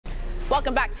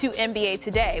Welcome back to NBA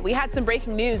Today. We had some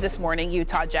breaking news this morning.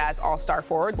 Utah Jazz All-Star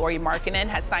forward Lauri Markkanen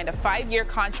has signed a 5-year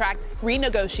contract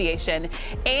renegotiation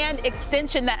and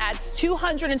extension that adds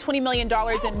 $220 million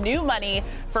in new money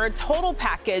for a total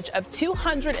package of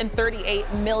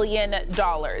 $238 million.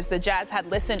 The Jazz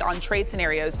had listened on trade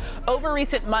scenarios over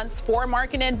recent months for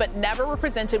Markkanen, but never were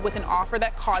presented with an offer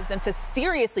that caused them to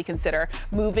seriously consider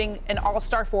moving an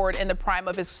All-Star forward in the prime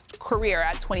of his career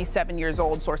at 27 years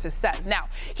old, sources says. Now,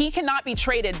 he cannot be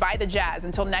traded by the Jazz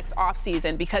until next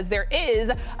offseason because there is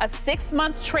a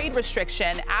 6-month trade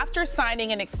restriction after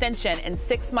signing an extension, and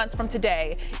 6 months from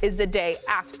today is the day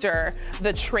after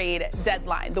the trade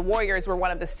deadline. The Warriors were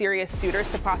one of the serious suitors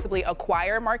to possibly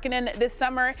acquire Markkanen this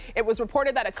summer. It was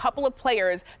reported that a couple of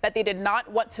players that they did not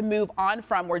want to move on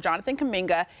from were Jonathan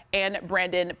Kuminga and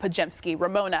Brandon Podziemski.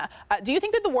 Ramona, do you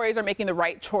think that the Warriors are making the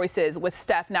right choices with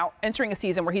Steph now entering a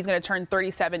season where he's going to turn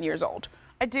 37 years old?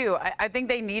 I do. I think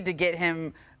they need to get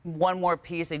him one more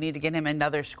piece. They need to get him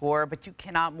another scorer, but you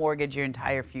cannot mortgage your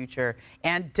entire future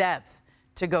and depth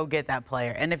to go get that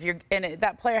player. And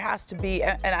that player has to be,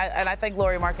 and I think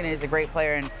Lauri Markkanen is a great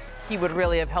player and he would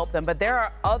really have helped them. But there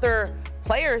are other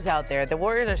players out there. The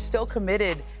Warriors are still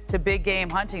committed to big game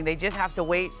hunting. They just have to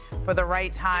wait for the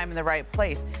right time and the right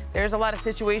place. There's a lot of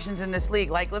situations in this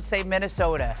league, like let's say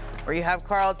Minnesota, where you have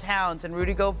Karl Towns and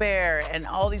Rudy Gobert and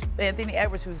all these, Anthony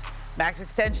Edwards, whose max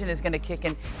extension is going to kick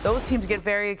in. Those teams get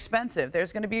very expensive.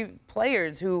 There's going to be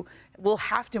players who will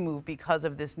have to move because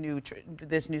of this new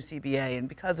CBA and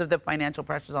because of the financial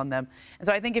pressures on them. And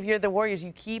so I think if you're the Warriors,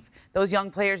 you keep those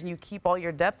young players and you keep all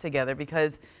your depth together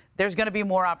because there's going to be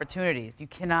more opportunities. You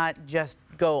cannot just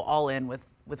go all in with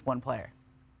one player.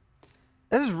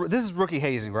 This is rookie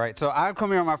hazing, right? So I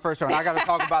come here on my first show, and I got to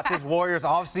talk about this Warriors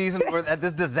offseason,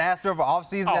 this disaster of an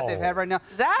offseason that they've had right now.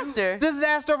 Disaster?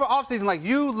 Disaster of an offseason. Like,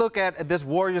 you look at this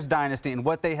Warriors dynasty and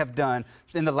what they have done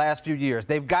in the last few years.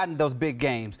 They've gotten those big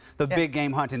games, big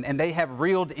game hunting, and they have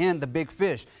reeled in the big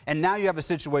fish. And now you have a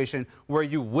situation where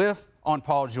you whiff on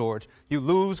Paul George. You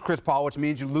lose Chris Paul, which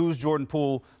means you lose Jordan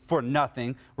Poole for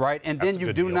nothing, right? And then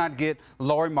you do not get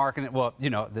Lauri Markkanen. Well, you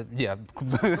know,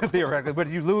 theoretically, but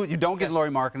you don't get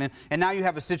Lauri Markkanen. And now you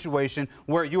have a situation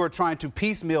where you are trying to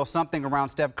piecemeal something around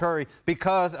Steph Curry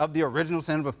because of the original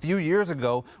sin of a few years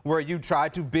ago where you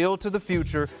tried to build to the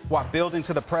future while building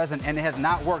to the present, and it has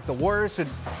not worked. The Warriors should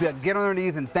get on their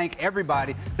knees and thank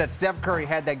everybody that Steph Curry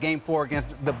had that Game 4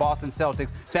 against the Boston Celtics.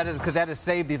 That is because that has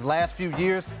saved these last few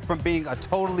years from being a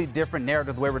totally different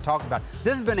narrative the way we're talking about.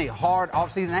 This has been a hard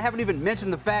offseason. I haven't even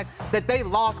mentioned the fact that they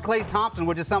lost Klay Thompson,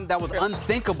 which is something that was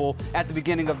unthinkable at the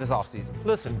beginning of this offseason.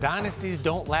 Listen, dynasties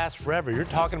don't last forever. You're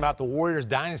talking about the Warriors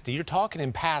dynasty. You're talking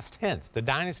in past tense. The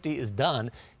dynasty is done.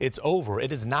 It's over.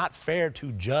 It is not fair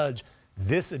to judge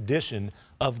this edition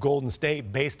of Golden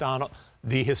State based on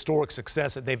the historic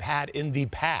success that they've had in the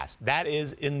past. That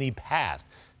is in the past.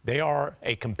 They are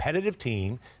a competitive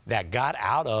team that got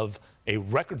out of a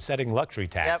record-setting luxury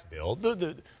tax bill.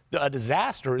 A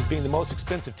disaster is being the most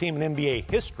expensive team in NBA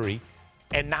history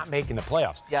and not making the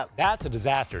playoffs. That's a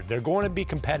disaster. They're going to be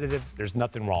competitive. There's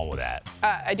nothing wrong with that.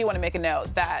 I do want to make a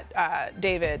note that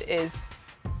David is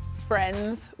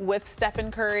friends with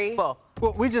Stephen Curry. Well,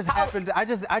 we just happened. I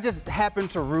just happened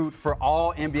to root for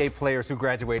all NBA players who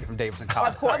graduated from Davidson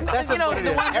College. Of course, that's you know,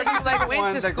 the ones that you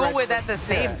went to school with at the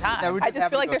same time. I just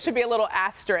feel like there should be a little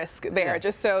asterisk there,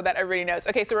 just so that everybody knows.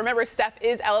 Okay, so remember, Steph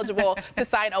is eligible to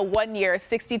sign a 1-year,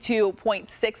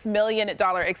 $62.6 million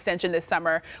extension this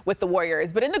summer with the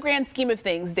Warriors. But in the grand scheme of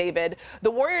things, David,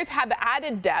 the Warriors have the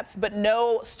added depth, but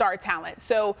no star talent.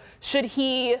 So should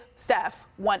Steph,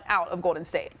 want out of Golden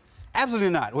State? Absolutely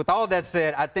not. With all that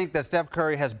said, I think that Steph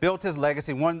Curry has built his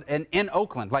legacy in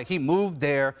Oakland. Like, he moved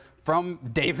there from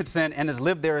Davidson and has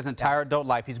lived there his entire adult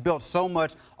life. He's built so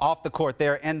much off the court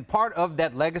there. And part of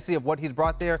that legacy of what he's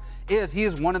brought there is he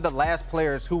is one of the last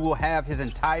players who will have his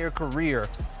entire career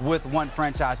with one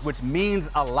franchise, which means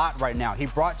a lot right now. He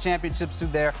brought championships to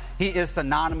there. He is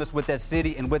synonymous with that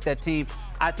city and with that team.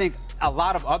 I think a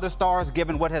lot of other stars,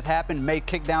 given what has happened, may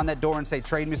kick down that door and say,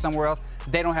 trade me somewhere else.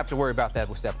 They don't have to worry about that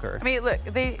with Steph Curry. I mean, look,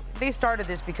 they started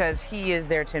this because he is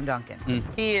their Tim Duncan.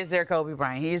 He is their Kobe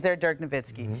Bryant. He is their Dirk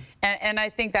Nowitzki. And I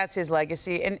think that's his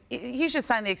legacy. And he should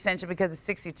sign the extension because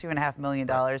it's $62.5 million.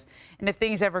 And if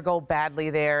things ever go badly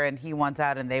there and he wants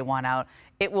out and they want out,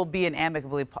 it will be an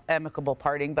amicable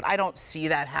parting. But I don't see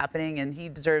that happening, and he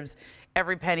deserves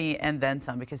every penny and then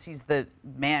some because he's the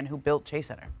man who built Chase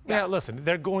Center. Yeah, listen,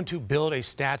 they're going to build a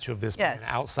statue of this man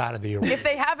outside of the arena. If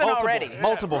they haven't already.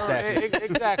 Multiple statues.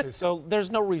 Exactly. So there's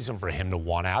no reason for him to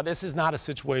want out. This is not a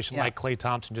situation like Klay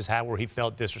Thompson just had where he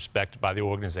felt disrespected by the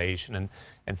organization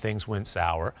and things went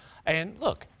sour. And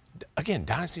look, again,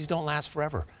 dynasties don't last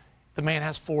forever. The man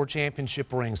has 4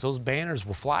 championship rings. Those banners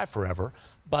will fly forever,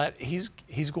 but he's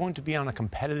going to be on a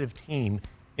competitive team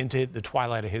into the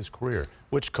twilight of his career,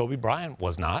 which Kobe Bryant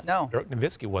was not. No. Dirk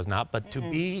Nowitzki was not. But to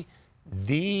be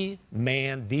the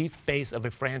man, the face of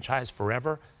a franchise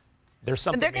forever, there's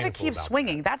something. And they're going to keep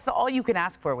swinging. That's all you can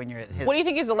ask for when you're at his. What do you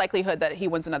think is the likelihood that he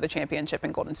wins another championship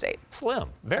in Golden State? Slim,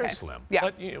 very slim. Yeah.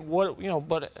 But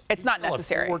but it's not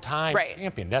necessary. A 4-time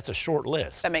champion. That's a short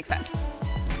list. That makes sense.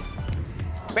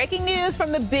 Breaking news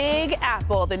from the Big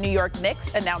Apple. The New York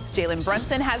Knicks announced Jalen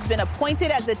Brunson has been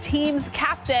appointed as the team's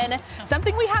captain,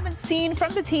 something we haven't seen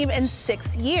from the team in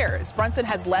 6 years. Brunson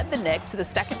has led the Knicks to the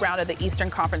second round of the Eastern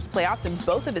Conference playoffs in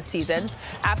both of his seasons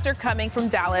after coming from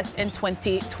Dallas in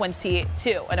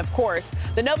 2022. And of course,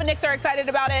 the Nova Knicks are excited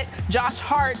about it. Josh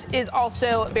Hart is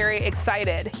also very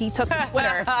excited. He took to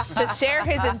Twitter to share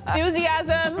his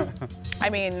enthusiasm. I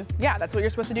mean, yeah, that's what you're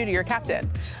supposed to do to your captain.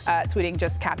 Tweeting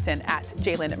just captain at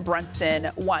Jalen Brunson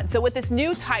 1. So with this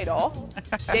new title,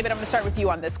 David, I'm going to start with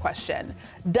you on this question.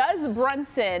 Does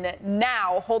Brunson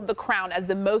now hold the crown as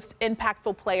the most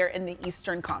impactful player in the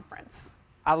Eastern Conference?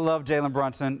 I love Jalen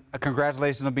Brunson.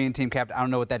 Congratulations on being team captain. I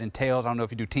don't know what that entails. I don't know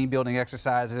if you do team building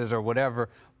exercises or whatever.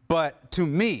 But to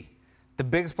me,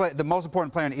 the most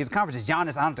important player in the Eastern Conference is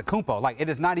Giannis Antetokounmpo. Like, it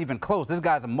is not even close. This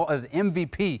guy's an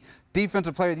MVP,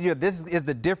 Defensive Player of the Year. This is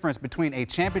the difference between a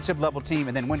championship-level team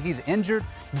and then when he's injured,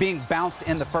 being bounced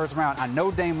in the first round. I know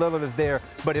Dame Lillard is there,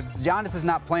 but if Giannis is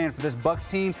not playing for this Bucks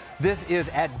team, this is,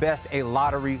 at best, a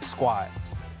lottery squad.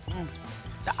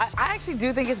 I actually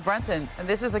do think it's Brunson. And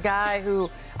this is the guy who,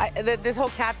 this whole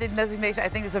captain designation, I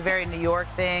think is a very New York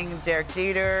thing. Derek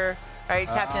Jeter, right?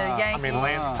 Captain of the Yankees. I mean,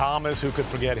 Lance Thomas, who could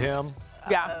forget him?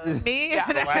 Yeah. Me? Yeah.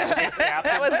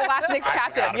 That was the last Knicks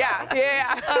captain. Yeah.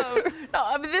 No,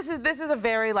 I mean, this is a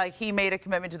very, like, he made a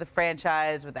commitment to the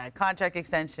franchise with that contract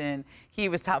extension. He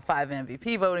was top 5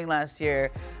 MVP voting last year.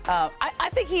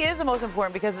 I think he is the most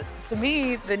important because, to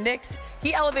me, the Knicks,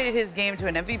 he elevated his game to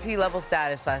an MVP level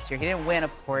status last year. He didn't win,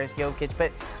 of course, Jokic,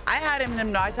 but I had him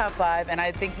in my top 5, and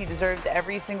I think he deserved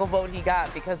every single vote he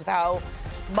got because of how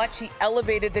much he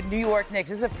elevated the New York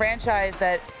Knicks. This is a franchise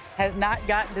that has not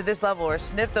gotten to this level or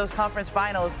sniffed those conference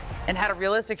finals and had a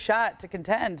realistic shot to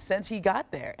contend since he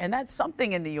got there. And that's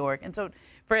something in New York. And so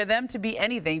for them to be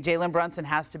anything, Jalen Brunson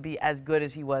has to be as good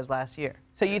as he was last year.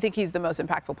 So you think he's the most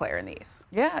impactful player in the East?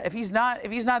 Yeah, if he's not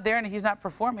there and he's not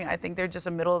performing, I think they're just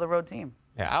a middle of the road team.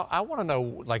 Yeah, I want to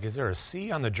know, like, is there a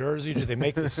C on the jersey? Do they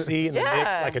make the C in the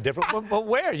Knicks like a different? But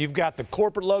where? You've got the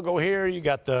corporate logo here. You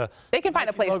got the. They can find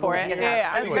a place for it.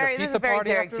 Yeah. This is very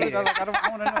Derek Jeter. I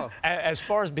want to know. As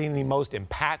far as being the most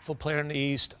impactful player in the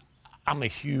East, I'm a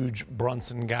huge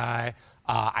Brunson guy.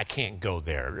 I can't go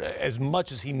there. As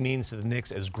much as he means to the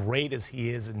Knicks, as great as he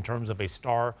is in terms of a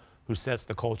star who sets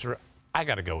the culture, I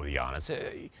got to go with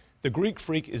Giannis. The Greek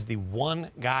Freak is the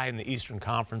one guy in the Eastern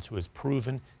Conference who has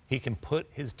proven he can put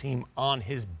his team on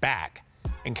his back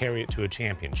and carry it to a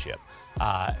championship.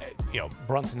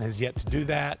 Brunson has yet to do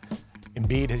that.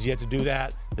 Embiid has yet to do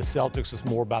that. The Celtics is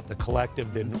more about the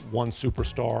collective than one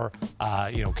superstar,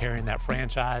 carrying that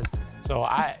franchise. So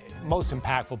most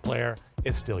impactful player,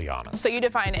 it's still Giannis. So you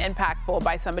define impactful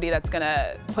by somebody that's going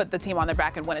to put the team on their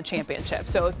back and win a championship.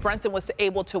 So if Brunson was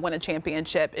able to win a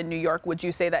championship in New York, would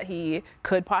you say that he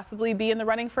could possibly be in the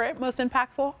running for it, most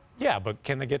impactful? Yeah, but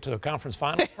can they get to the conference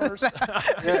final first?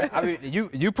 Yeah, I mean,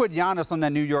 you put Giannis on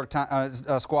that New York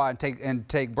squad and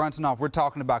take Brunson off. We're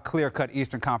talking about clear-cut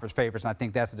Eastern Conference favorites, and I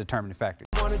think that's a determining factor.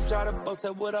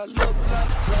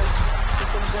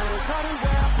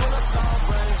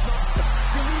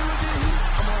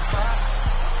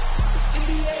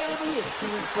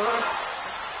 NBA,